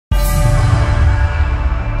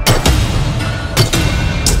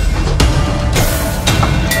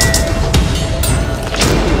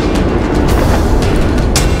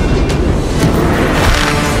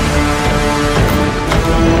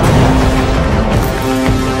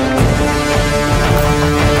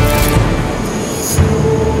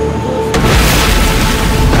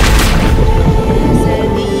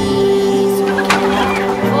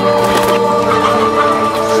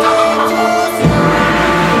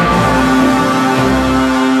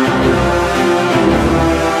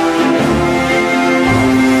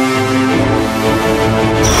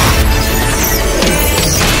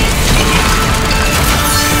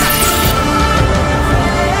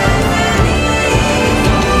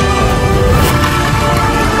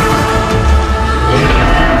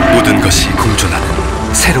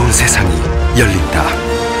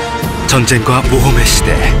열린다. 전쟁과 모험의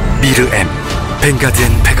시대 미르M 뱅가드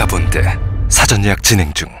앤 베가본드 사전 예약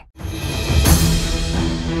진행 중.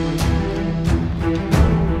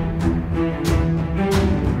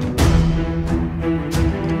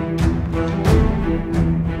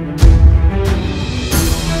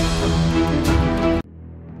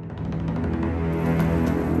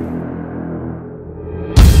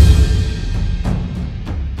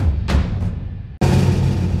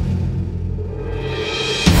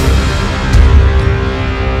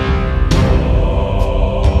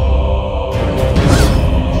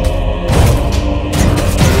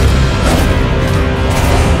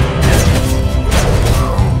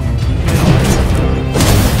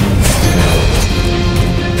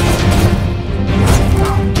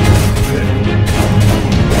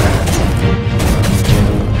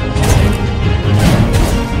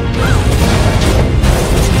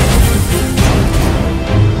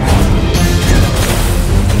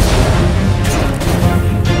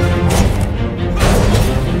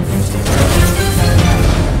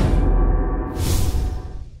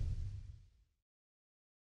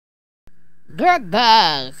 Good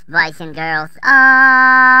days, boys and girls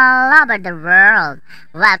all over the world.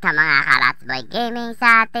 Welcome mga Karatsboy Gaming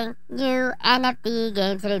sa ating new NFT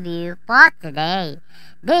games review for today.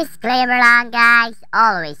 Disclaimer lang guys,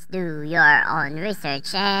 always do your own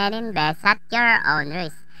research and invest at your own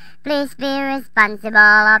risk. Please be responsible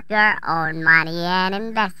of your own money and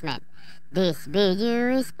investment. This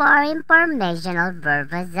video is for informational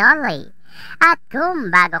purpose only. At kung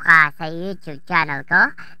bago ka sa YouTube channel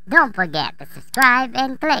ko, don't forget to subscribe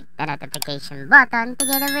and click the notification button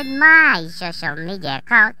together with my social media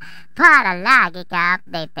account para lagi ka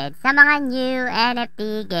updated sa mga new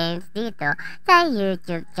NFT games dito sa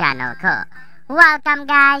YouTube channel ko. Welcome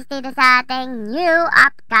guys dito sa ating new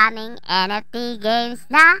upcoming NFT games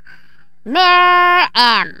na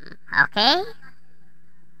murang. Okay?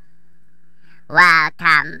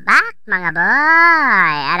 Welcome back mga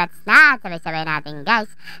boy! Arats na, sabay-sabay natin guys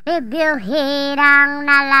reviewin ang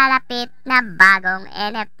nalalapit na bagong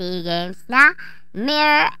NFT games na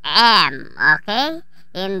murang. Okay?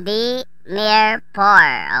 Hindi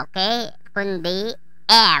mir4, okay? Kundi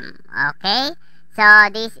M, okay? So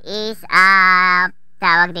this is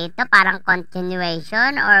tawag dito parang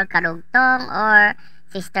continuation or karugtong or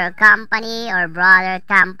sister company or brother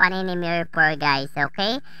company ni Mir4 guys,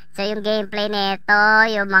 okay? So yung gameplay nito,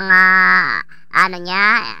 yung mga ano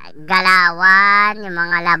niya, galawan, yung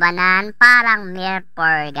mga labanan, parang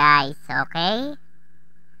Mir4 guys, okay?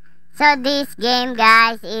 So this game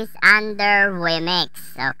guys is under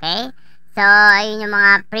Wemix, okay? So ayun yung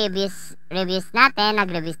mga previous reviews natin,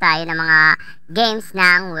 nag-review tayo ng mga games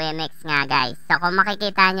ng Wemix nga guys. So kung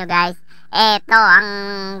makikita nyo guys, ito ang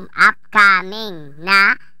upcoming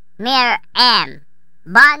na murang,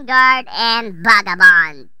 Vanguard and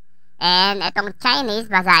Vagabond. And itong Chinese,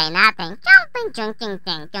 basahin natin.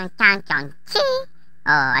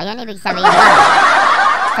 Oh, ayun ibig sabihin mo.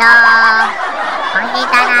 So,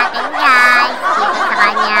 makikita natin guys dito sa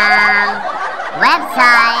kanyang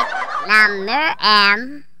website na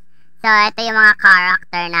murang. So, ito yung mga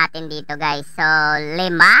character natin dito guys. So, 5.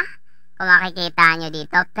 Kung makikita nyo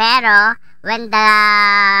dito. Pero, when the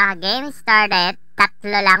game started, 3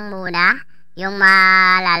 lang muna yung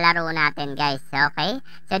malalaro natin guys. Okay?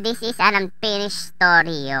 So, this is an unfinished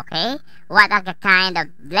story. Okay? What kind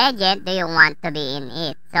of legend do you want to be in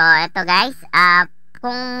it? So, ito guys,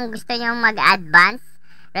 kung gusto nyo mag-advance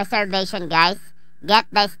reservation guys, get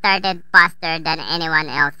the started faster than anyone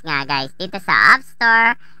else nga guys. Dito sa App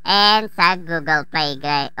Store and sa Google Play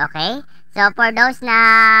guys. Okay? So, for those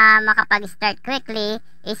na makapag-start quickly,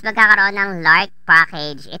 is magkakaroon ng Lark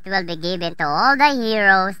package. It will be given to all the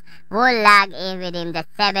heroes who log in within the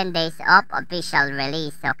 7 days of official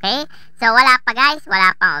release. Okay? So, wala pa guys.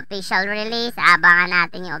 Wala pang official release. Abangan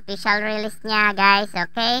natin yung official release niya guys.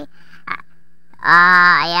 Okay?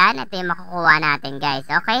 Ayan. Ito yung makukuha natin guys.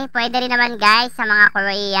 Okay? Pwede rin naman guys sa mga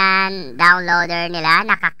Korean downloader nila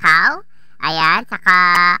na Kakao. Ayan.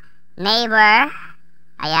 Saka Neighbor.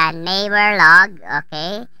 Ayan, neighbor log,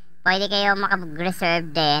 okay? Pwede kayo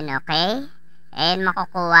makapag-reserve din, okay? And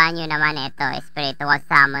makukuha nyo naman ito, spiritual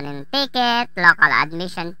summoning ticket, local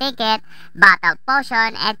admission ticket, battle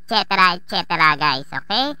potion, etc. etc. guys,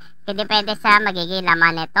 okay? Depende sa magiging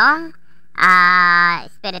laman itong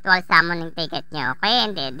spiritual summoning ticket nyo, okay?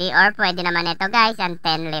 And or pwede naman ito guys, ang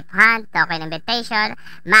 10 leaf hunt, token invitation,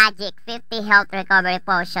 magic 50 health recovery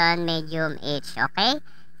potion, medium each, okay?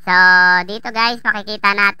 So, dito guys,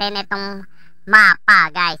 makikita natin itong mapa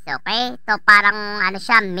guys, okay? So, parang ano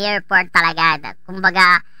siya, mirror talaga.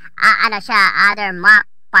 Kumbaga, ano siya, other map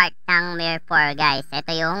part ng Mirror 4 guys.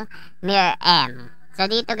 Ito yung Mirror M. So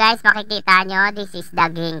dito guys, makikita nyo, this is the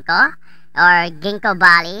ginkgo or ginkgo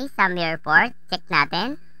valley sa Mirror 4. Check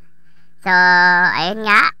natin. So, ayun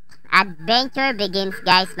nga, adventure begins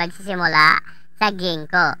guys, magsisimula sa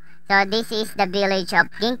ginkgo. So, this is the village of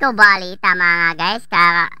Ginkgo Valley. Tama nga guys,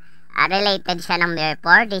 related siya ng Mirror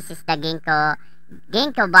 4. This is the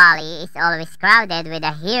Ginkgo Valley is always crowded with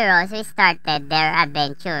the heroes who started their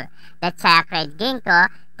adventure. The sacred ginkgo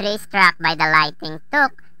tree struck by the lightning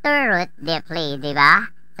took to root deeply, diba?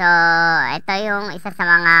 So, ito yung isa sa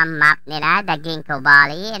mga map nila, the Ginkgo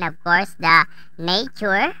Valley. And of course, the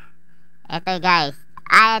nature. Ito guys,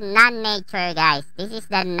 non-nature guys. This is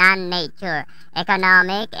the non-nature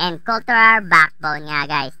economic and cultural backbone nga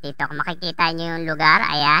guys. Dito kung makikita nyo yung lugar,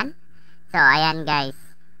 ayan. So ayan guys.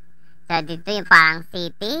 So dito yung parang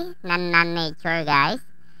city na non-nature guys.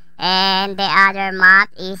 And the other map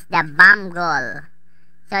is the Bamgol.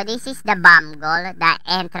 So this is the Bamgol, the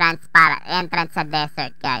entrance sa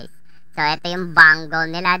desert guys. So ito yung Bamgol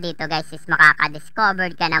nila dito guys, is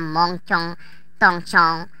makaka-discover ka ng Mongchong,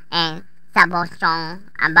 Tongchong, and Sabochong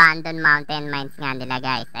abandoned mountain mines nga nila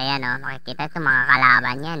guys. Ayan o, makikita sa mga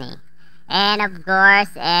kalaban yan eh. And of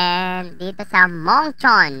course, and dito sa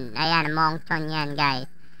Mongchon, ayan, Mongchon yan guys.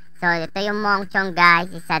 So ito yung Mongchon guys,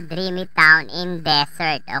 is a dreamy town in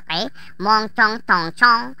desert, okay? Mongchong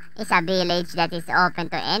Tongchong is a village that is open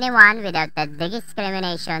to anyone without the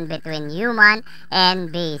discrimination between human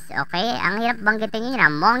and beast, okay? Ang hirap banggitin nyo na,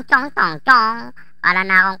 Mongchong Tongchong. Para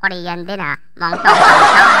na akong Korean din ha, Mongchong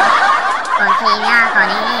Tongchong. Konchinya,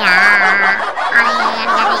 Korea. Korean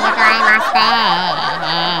gati-gato ay master.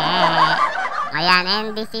 Ayan, and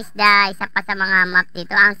this is the isa pa sa mga map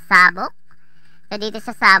dito, ang Sabok. So dito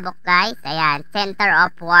sa Sabok guys, ayan, center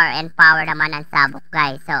of war and power naman ang Sabok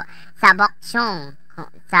guys. So Sabokchong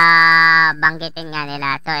sa banggitin nga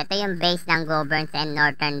nila. So ito yung base ng governs and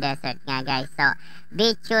northern desert nga guys. So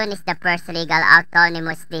Bep20 is the first legal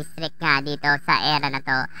autonomous district nga dito sa era na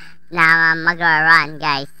to na mag-run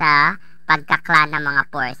guys sa pagkaklan ng mga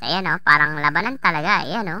force. Ayan o, parang labanan talaga.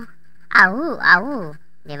 Ayan o, awu,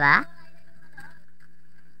 diba?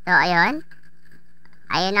 So ayun,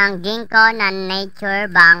 ayun ang ginkgo na nature,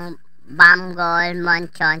 Bamgol,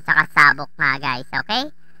 Monchon, saka Sabok nga guys, okay?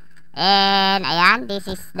 And ayan, this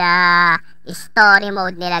is the story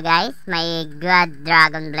mode nila guys. May God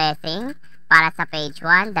Dragon Blessing para sa page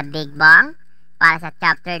 1, the Big Bang para sa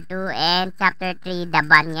chapter 2, and chapter 3, the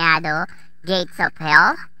Banyado Gates of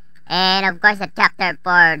Hell, and of course the chapter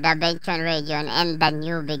 4, the Benchon Region and the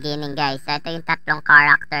New Beginning guys. So ito yung tatlong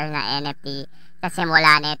character na NFT sa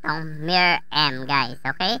simula nitong Mirror M guys,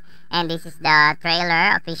 okay? And this is the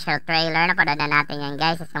trailer, official trailer. Napanood na natin yan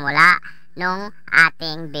guys sa simula nung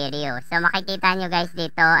ating video. So makikita nyo guys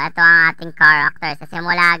dito, ito ang ating character. Sa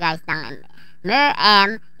simula guys ng Mirror M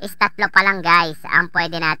is tatlo pa lang guys ang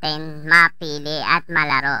pwede natin mapili at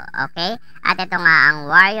malaro, okay? At ito nga ang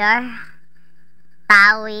Warrior,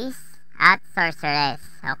 Taoist, at Sorceress,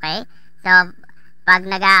 okay? So pag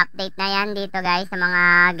nag-update na yan dito guys sa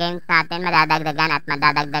mga games natin, madadagdagan at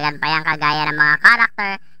madadagdagan pa yan kagaya ng mga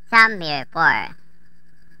character sa Mirror 4.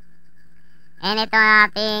 And ito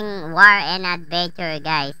ating War and Adventure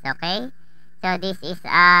guys, okay? So this is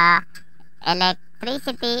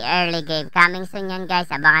Electricity early game. Coming soon yan guys,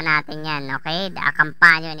 abangan natin yan, okay? The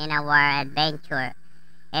companion in a war adventure.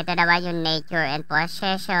 Ito naman yung nature and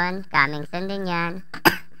possession, coming soon din yan.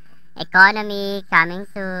 Economy, coming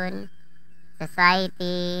soon.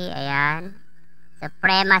 Society, ayan.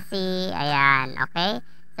 Supremacy, ayan, okay?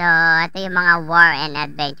 So ito yung mga war and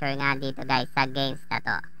adventure nga dito guys sa games na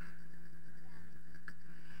to.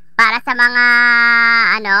 Para sa mga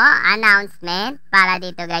announcement para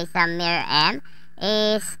dito guys sa Mirror M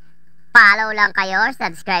is follow lang kayo,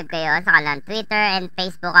 subscribe kayo sa kanilang Twitter and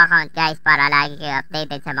Facebook account guys para lagi kayo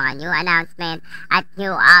updated sa mga new announcement at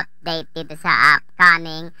new update dito sa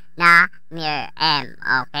upcoming na Mirror M,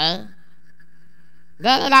 okay?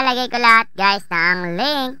 Then ilalagay ko lahat guys ng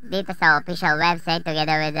link dito sa official website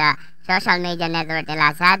together with the social media network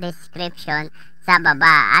nila sa description sa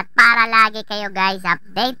baba. At para lagi kayo guys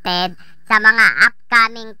updated sa mga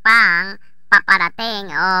upcoming pang paparating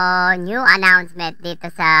o new announcement dito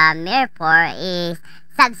sa Mirror 4 is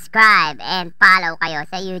subscribe and follow kayo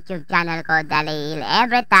sa YouTube channel ko dahil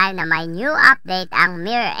every time na may new update ang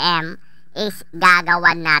Mirror M is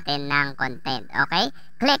gagawan natin ng content, okay?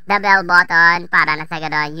 Click the bell button para na sa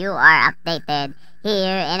ganoon you are updated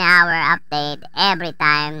here in our update every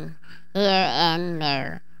time here in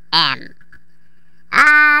Mirror M.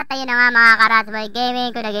 At ayun na nga mga Karatsboy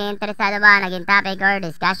Gaming, kung naging interesado ba naging topic or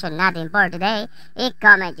discussion natin for today,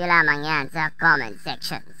 i-comment nyo lamang yan sa comment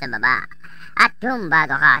section sa baba. At kung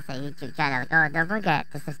bago ka sa YouTube channel ko, don't forget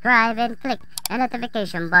to subscribe and click the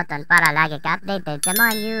notification button para lagi ka updated sa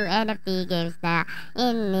mga new NFT games na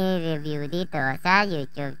ini-review dito sa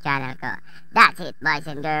YouTube channel ko. That's it boys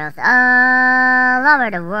and girls all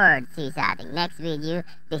over the world. See you sa ating next video.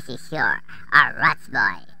 This is your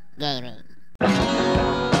Karatsboy Gaming.